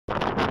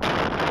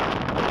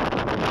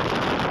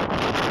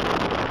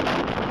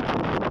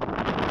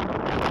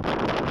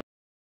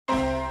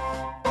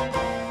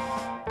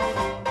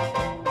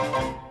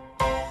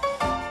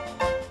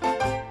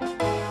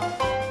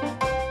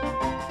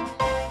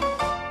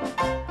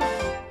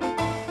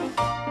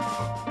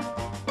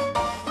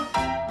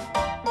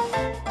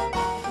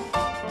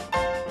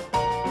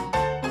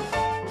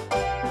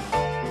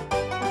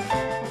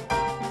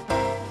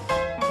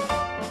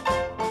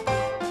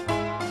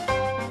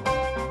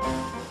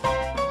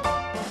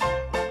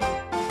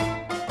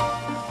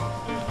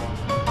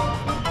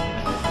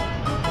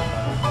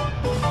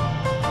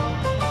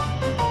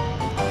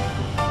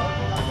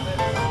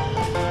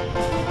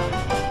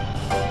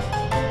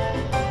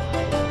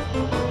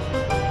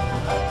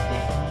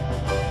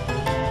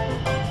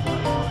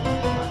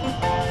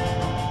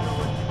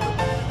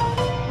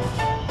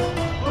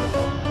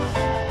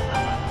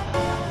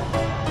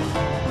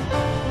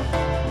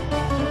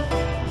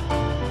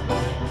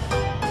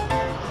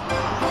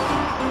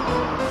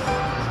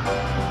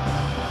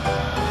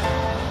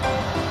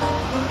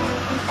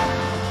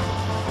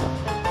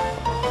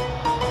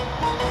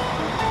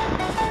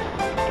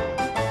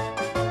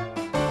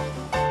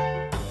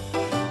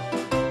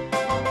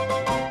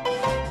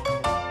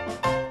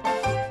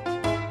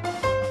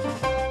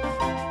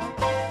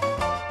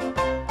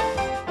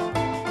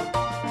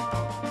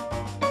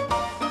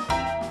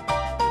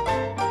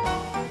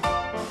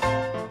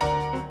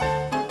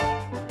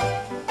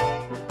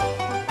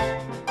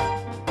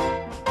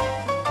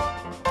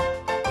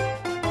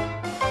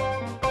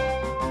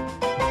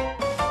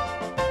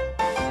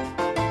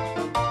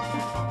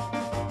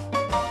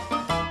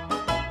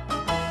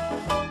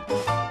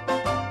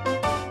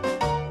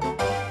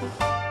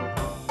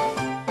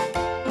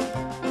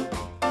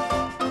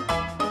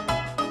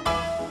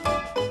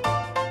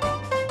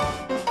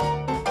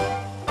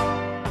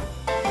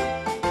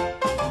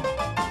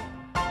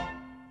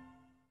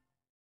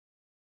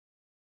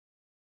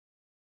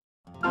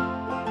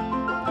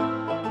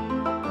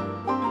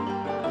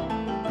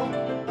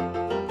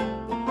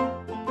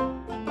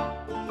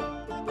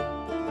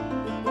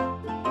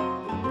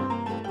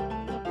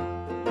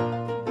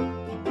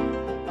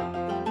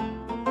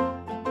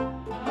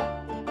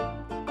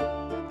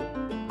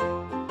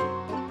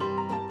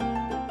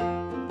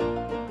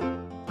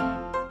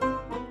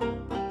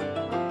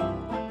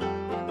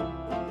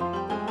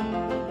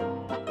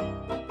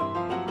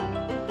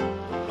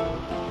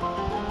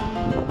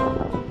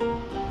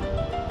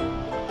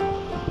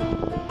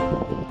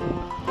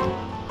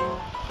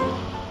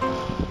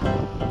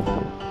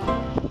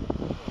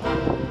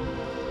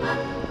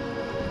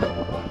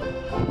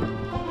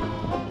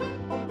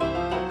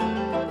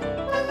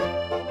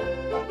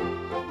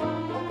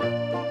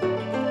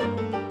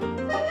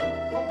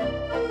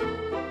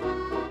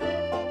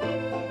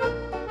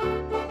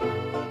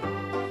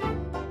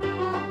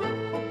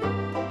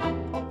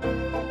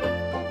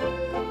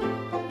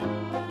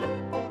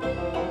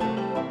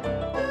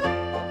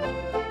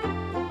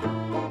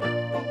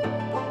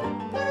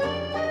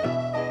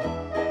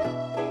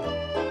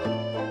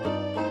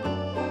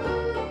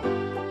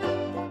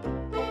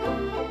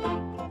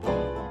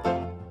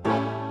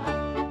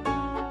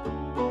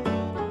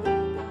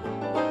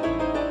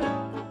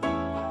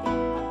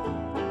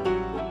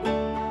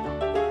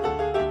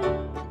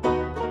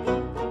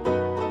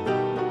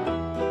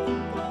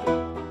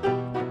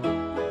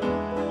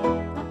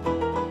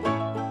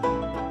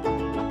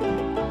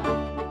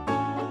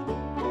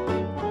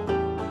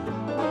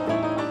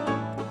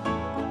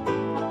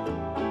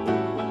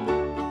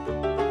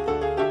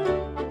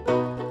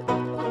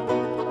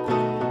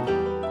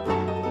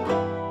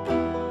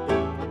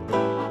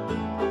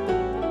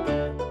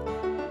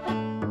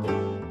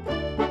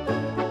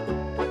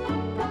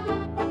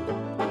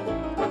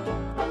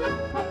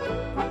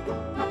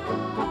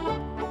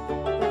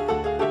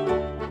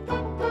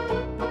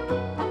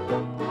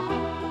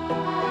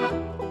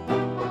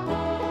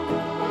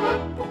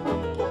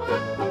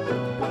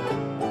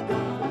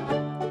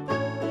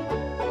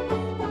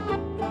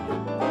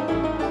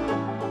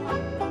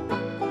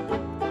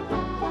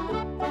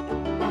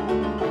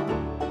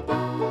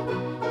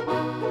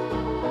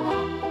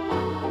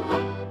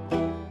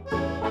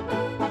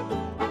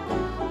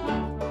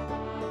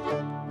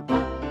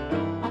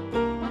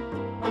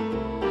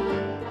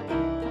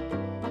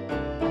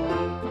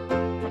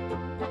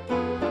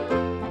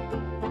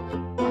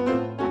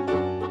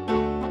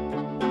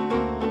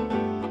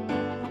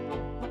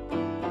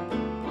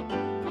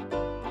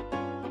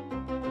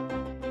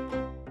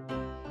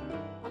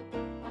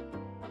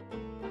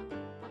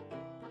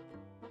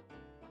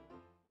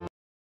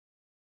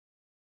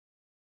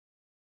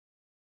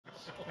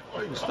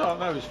The start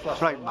now is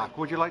flash. Right, Mac,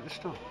 would you like to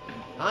start?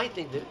 I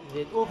think that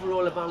the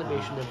overall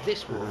evaluation of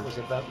this walk was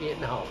about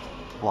 8.5.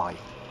 Why?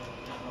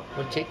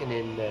 When taking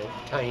in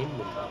time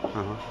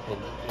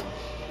and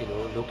you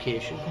know,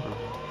 location,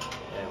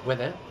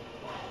 weather,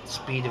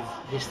 speed of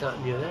this, that,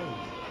 and the other.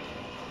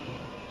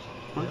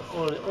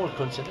 All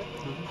considered,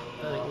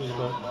 I think it was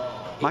about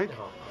 8.5.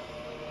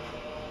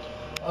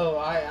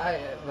 Oh,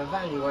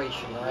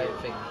 evaluation, I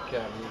think,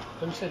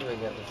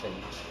 considering everything,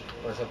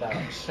 was about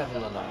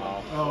 7.5.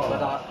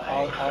 But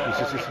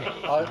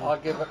I'll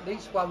give at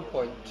least 1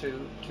 point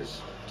to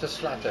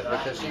Slatter,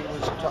 because he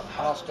was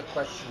asked a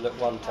question at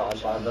one time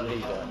by the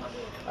leader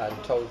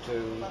and told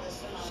to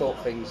sort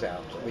things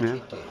out, which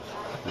he did.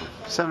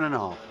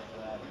 7.5.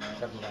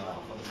 7.5.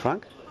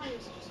 Frank?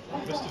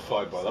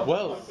 Mystified by that.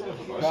 Well,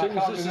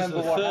 since this is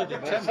the third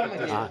attempt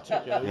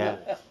at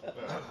this,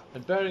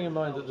 and bearing in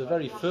mind that the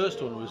very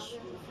first one was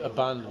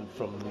abandoned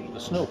from the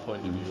snow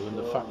point of view, and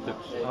the fact that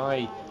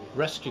I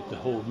rescued the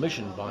whole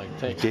mission by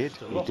taking it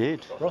to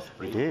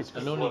Rothbury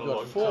and only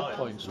got 4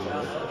 points for it,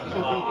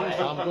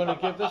 I'm going to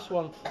give this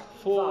one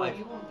 4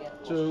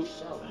 to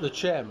the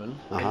chairman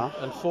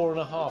and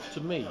 4.5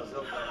 to me.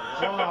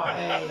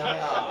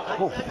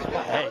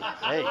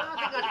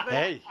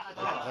 Hey.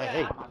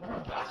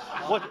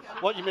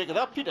 What do you make of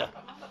that, Peter?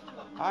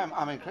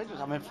 I'm incredulous.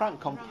 I mean, Frank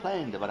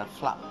complained about a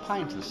flat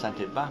pint and sent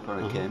it back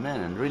when it came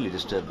in, and really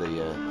disturbed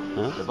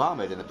the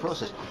barmaid in the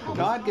process.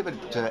 No, I'd give it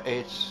 8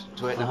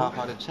 to 8.5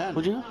 out of 10.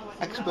 Would you?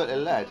 Expertly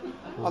led,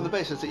 on the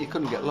basis that you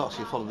couldn't get lost,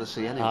 you followed the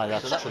sea anyway.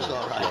 That's so that true. was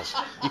all right. Yes.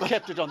 You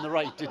kept it on the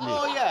right, didn't you?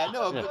 Oh yeah,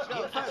 no, but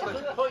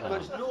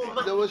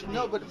there was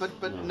no, but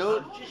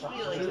no.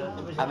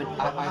 I mean,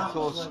 I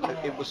thought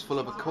it was full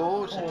of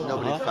accord.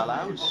 Nobody fell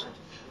out.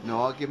 No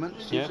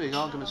arguments. Usually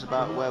arguments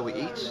about where we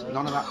eat.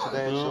 None of that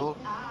today at all.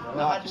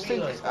 No, I just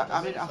think.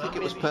 I think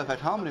it was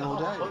perfect harmony all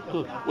day.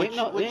 Good.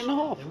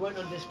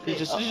 8.5. Did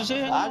you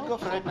say? I'd go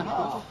for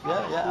 8.5.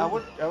 Yeah, I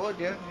would.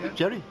 Yeah.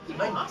 Jerry?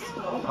 I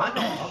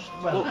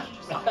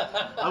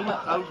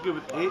would give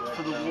it 8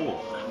 for the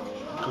walk,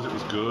 because it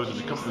was good and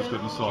the company was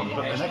good and so on,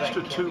 but an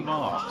extra 2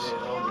 marks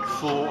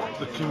for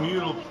the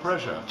communal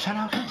pressure. 10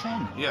 out of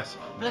 10? Yes.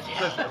 The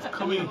pressure of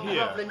coming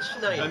here and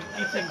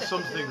eating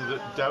something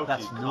that Doughty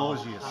That's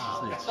nauseous,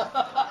 isn't it?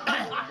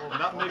 And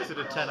that makes it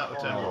a 10 out of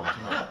 10 walk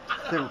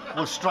to me.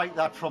 We'll strike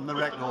that from the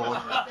record.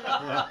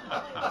 Yeah.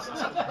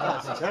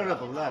 That's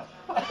terrible, that.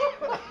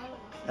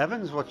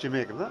 Evans, what do you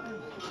make of that?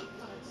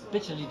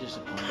 Bitterly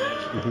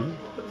disappointed,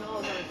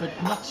 but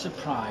not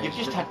surprised. You've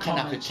just had 10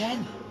 out of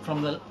 10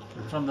 from the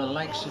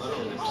likes of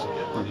Phillips,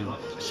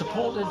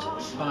 supported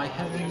by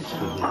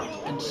Hetherington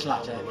and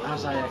Slatter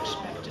as I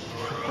expected,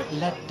 but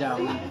let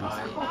down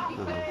by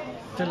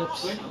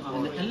Phillips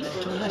and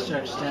to a lesser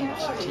extent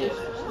Taylor.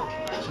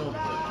 So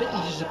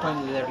bitterly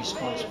disappointed with their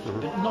response,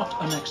 but not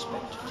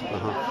unexpected.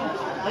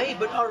 Hey,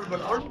 but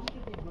honourable.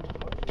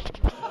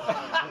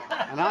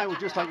 And I would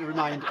just like to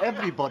remind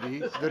everybody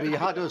that he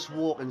had us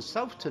walking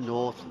south to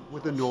north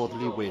with a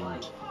northerly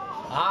wind.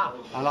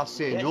 And I'll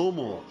say no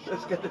more.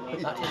 Let's get some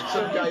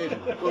guy in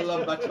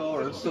Wylam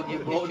and Sunday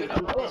morning.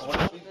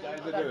 What these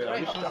guys are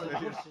doing.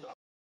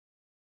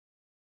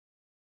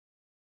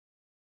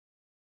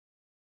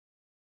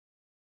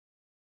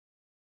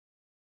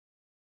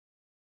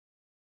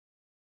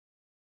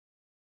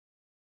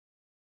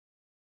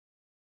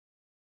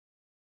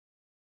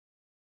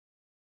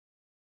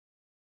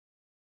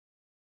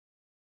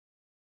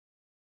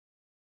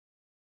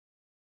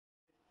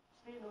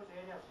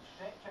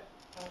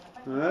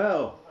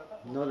 Well,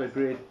 not a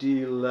great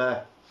deal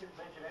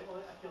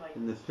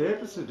in the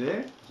papers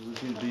today. Doesn't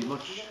seem to be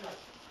much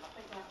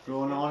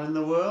going on in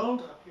the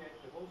world.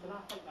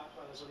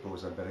 I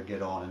suppose I'd better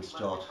get on and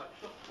start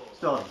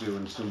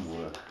doing some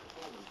work.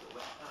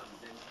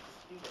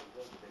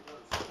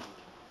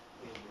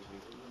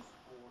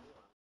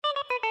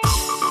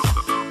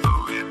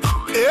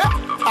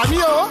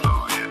 Amio,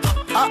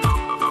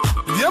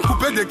 viens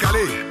couper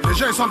décaler. Les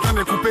gens ils sont en train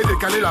de couper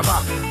décaler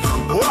là-bas.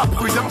 Oh la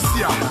prudence,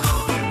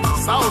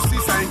 ça aussi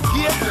ça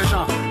inquiète les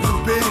gens.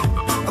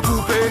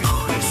 Couper,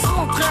 ils sont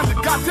en train de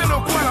gâter le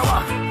coin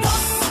là-bas.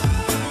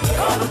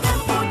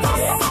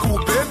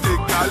 Couper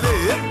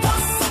décaler,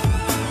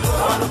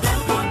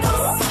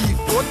 il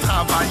faut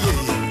travailler.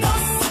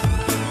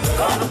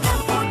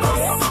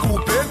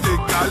 Couper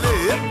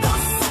décaler,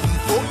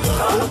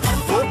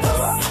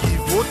 il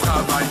faut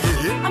travailler.